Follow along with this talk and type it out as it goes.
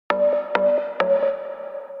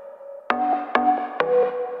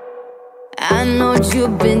what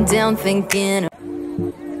you've been down thinking.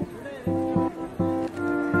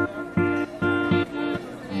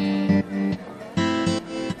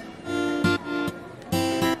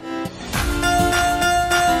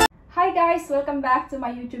 Hi guys, welcome back to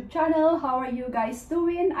my YouTube channel. How are you guys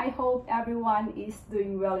doing? I hope everyone is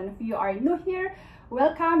doing well, and if you are new here,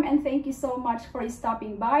 welcome and thank you so much for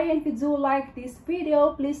stopping by. And if you do like this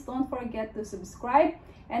video, please don't forget to subscribe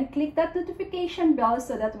and click that notification bell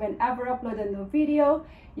so that whenever I upload a new video,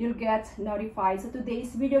 you'll get notified. So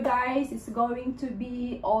today's video, guys, is going to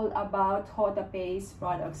be all about HOTAPEI's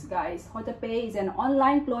products, guys. HOTAPEI is an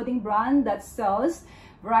online clothing brand that sells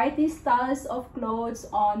variety styles of clothes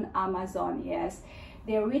on Amazon. Yes,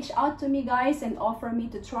 they reached out to me, guys, and offered me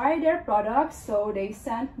to try their products. So they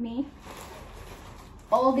sent me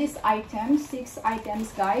all these items, 6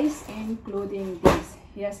 items, guys, including this.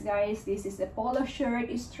 Yes, guys, this is a polo shirt,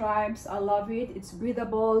 stripes. I love it. It's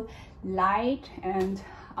breathable, light, and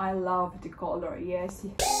I love the color. Yes.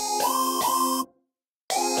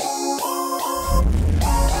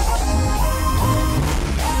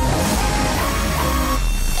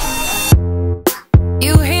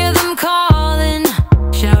 You hear them calling,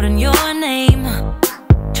 shouting your name.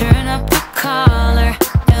 Turn up the collar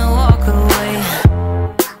and walk away.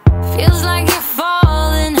 Feels like you're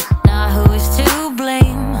falling, now who is to blame?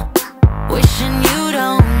 Wishing you'd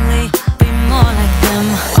only be more like them.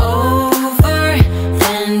 Over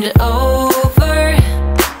and over,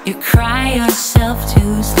 you cry yourself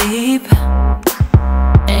to sleep,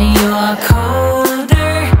 and you're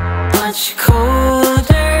colder, much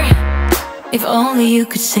colder. If only you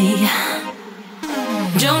could see.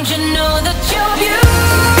 Don't you know that you're beautiful,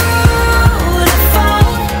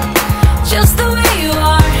 just the way you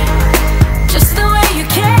are, just the way you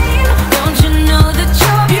came? Don't you know that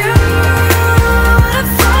you're beautiful,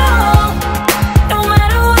 no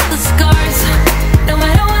matter what the scars, no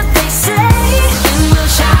matter what they say? And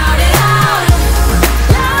we'll shout it out,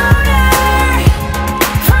 louder,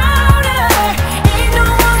 prouder. Ain't no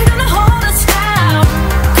one gonna hold us down,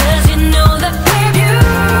 'cause you know that we're beautiful,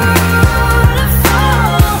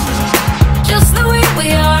 just the way we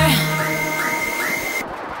are.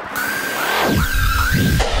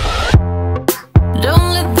 Don't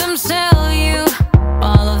let them sell you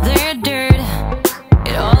all of their dirt.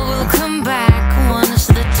 It all will come back once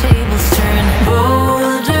the tables turn.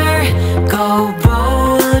 Bolder, go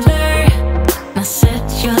bolder. Now set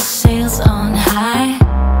your sails on high,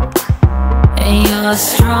 and you're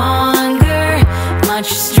stronger, much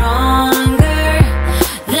stronger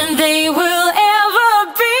than they will ever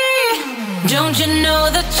be. Don't you know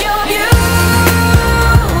that you're beautiful,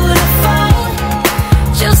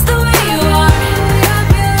 just the way you are,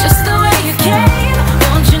 just the way you came?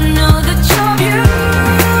 Don't you know that you're beautiful,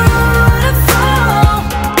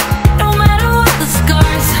 no matter what the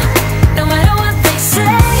scars, no matter what they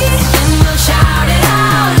say? And we'll shout it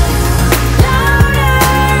out, louder,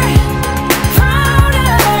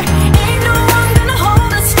 prouder. Ain't no one gonna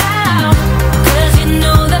hold us down, 'cause you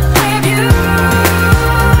know that we're beautiful,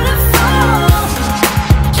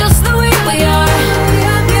 just the way we are.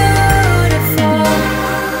 We're beautiful.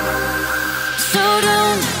 So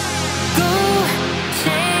don't go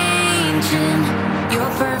changing.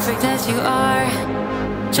 You're perfect as you are,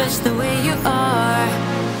 just the way you are.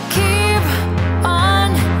 Keep on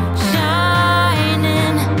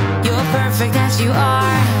shining. You're perfect as you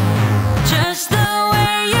are, just the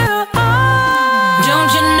way you are.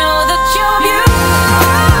 Don't you know that you're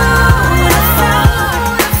beautiful,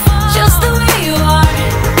 just the way you are,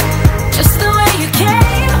 just the way you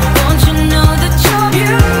came? Don't you know that you're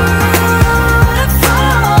beautiful,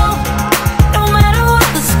 no matter what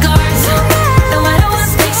the scars, no matter what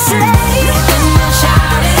they say? And we'll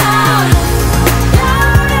shout it out,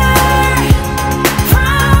 louder,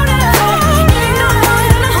 prouder. Ain't no one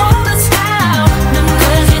gonna hold us down,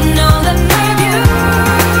 'cause you know that we're beautiful,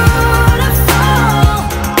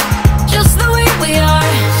 just the way we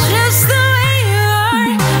are, just the way you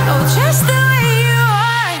are, oh, just the way you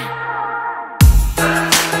are.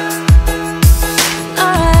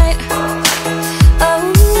 Alright. Oh,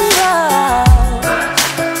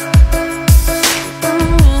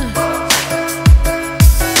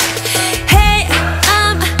 hey,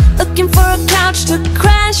 I'm looking for a couch to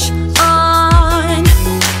crash on.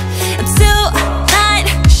 Tonight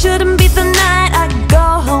shouldn't be the night I go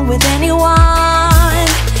home with anyone.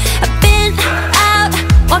 I've been out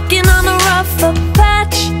walking on a rougher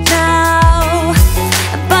patch now,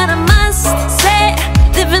 but I must say,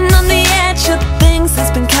 living on the edge of things has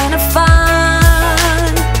been kind of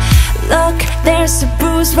fun. Look, there's a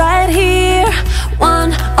bruise right here,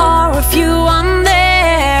 one or a few on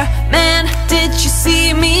there. Man, did you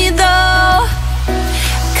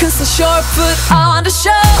short put on the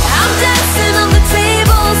show. I'm dancing on the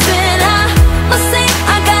tables and I must say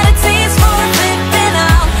I got a taste for flipping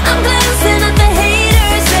out. I'm glancing at the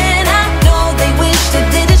haters and I know they wish they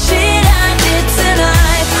did the shit I did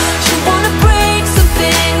tonight. You wanna break some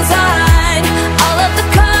things I hide. All of the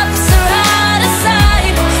cups are out of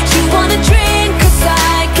sight. You wanna drink 'cause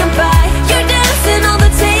I can buy. You're dancing on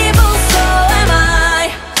the table, so am I.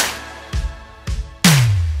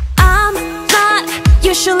 I'm not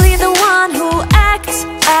usually the one who acts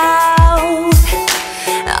out.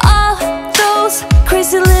 All those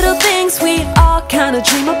crazy little things we all kinda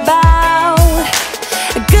dream about.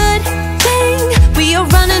 A good thing we are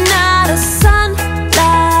running out of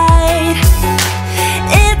sunlight.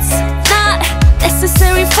 It's not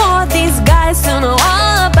necessary for these guys to know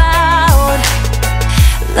all about.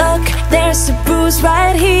 Look, there's a bruise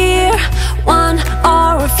right here, one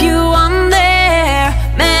or a few on there.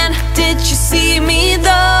 Man, did you see me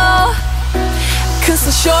though? 'Cause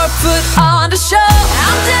the short put on the show.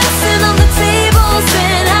 I'm dancing on the tables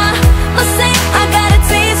and I must say I got a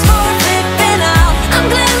taste for flipping out. I'm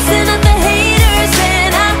glancing at the haters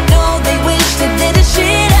and I know they wish they did the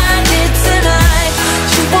shit I did tonight.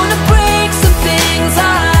 You wanna break some things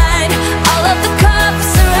I hide. All of the cups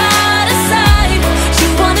are out of sight. You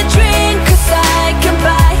wanna drink 'cause I can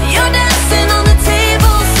buy. You're dancing on the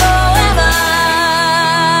table, so am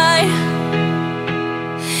I.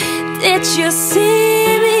 Did you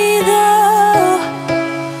see me though?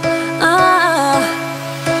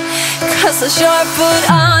 'Cause the short put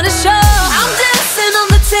on a show. I'm dancing on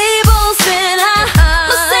the tables and I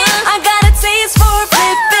must say I got a taste for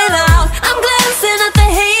flipping out. I'm glancing at the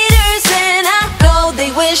haters and I know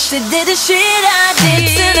they wish they did the shit I did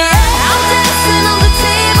tonight. I'm dancing on the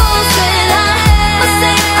tables and I must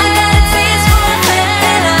say I got a taste for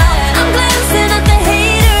flipping out. I'm glancing at the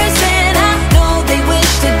haters and I know they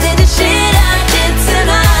wish they did the shit I did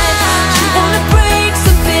tonight. You wanna break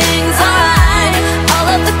some things I hide. All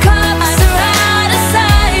of the cups are out of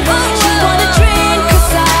sight. You wanna drink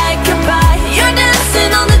 'cause I can buy. You're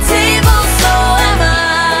dancing on the table, so am I.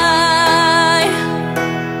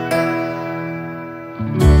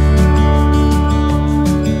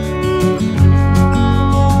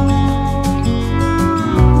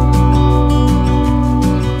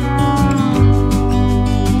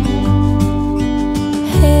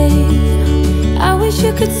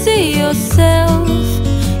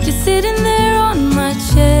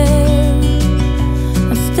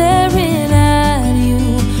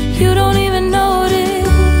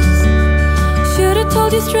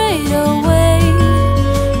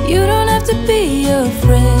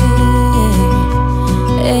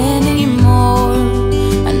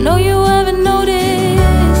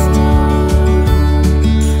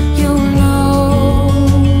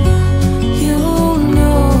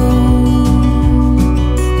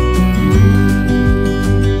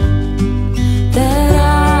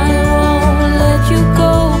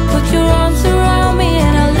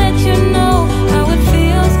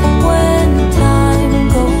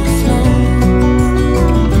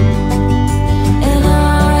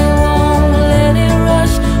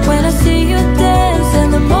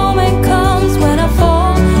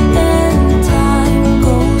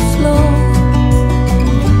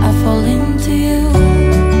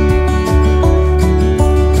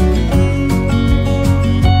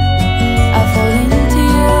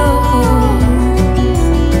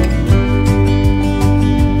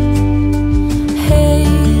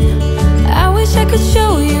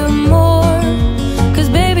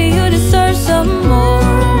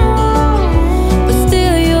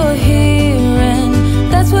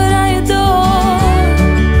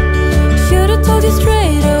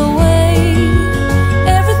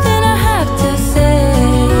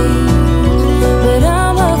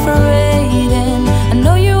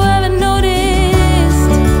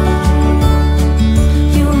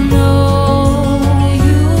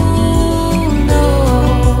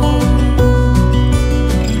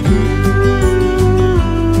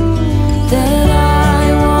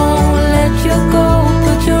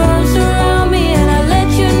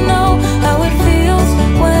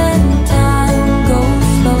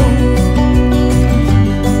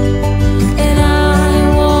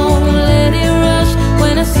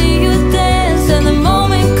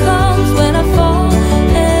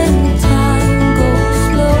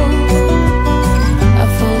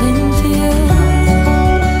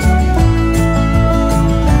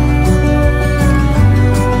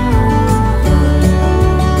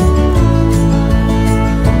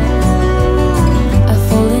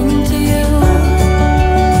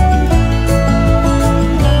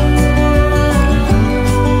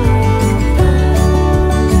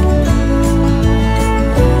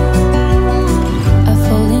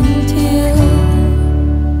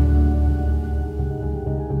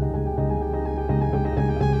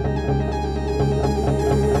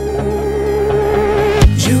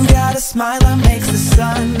 smile makes the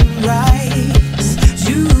sun rise.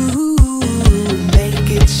 You make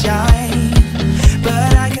it shine,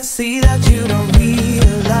 but I can see that you don't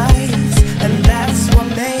realize, and that's what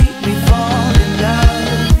made me fall in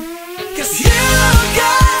love. 'Cause you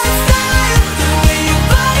got style, the way your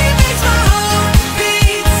body makes my heart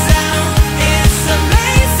beat sound. It's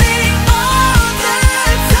amazing all the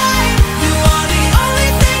time. You are the only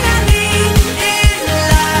thing I need in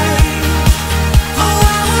life. Oh,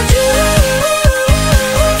 I want you.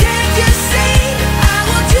 Can't you see? I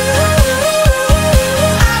want you.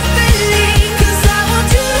 I believe, 'cause I want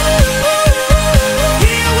you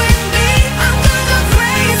here with me. I'm gonna go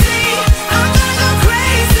crazy. I'm gonna go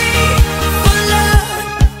crazy for love.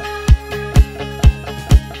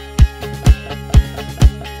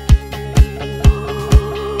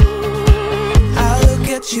 I look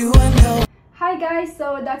at you and know. Hi guys, so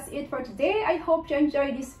that's it for today. I hope you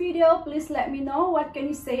enjoyed this video. Please let me know what can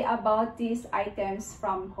you say about these items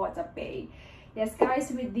from HOTAPEI. Yes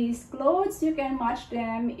guys, with these clothes you can match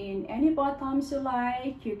them in any bottoms you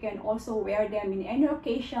like. You can also wear them in any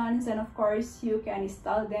occasions, and of course you can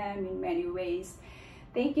style them in many ways.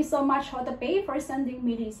 Thank you so much HOTAPEI for sending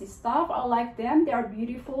me this stuff. I like them. They are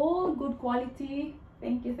beautiful, good quality.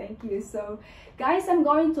 Thank you, thank you. So guys, I'm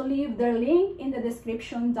going to leave their link in the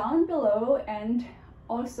description down below, and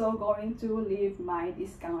also going to leave my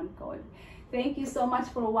discount code. Thank you so much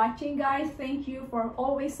for watching guys. Thank you for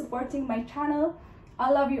always supporting my channel.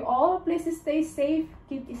 I love you all. Please stay safe,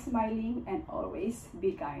 keep smiling, and always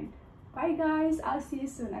be kind. Bye guys, I'll see you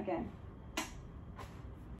soon again.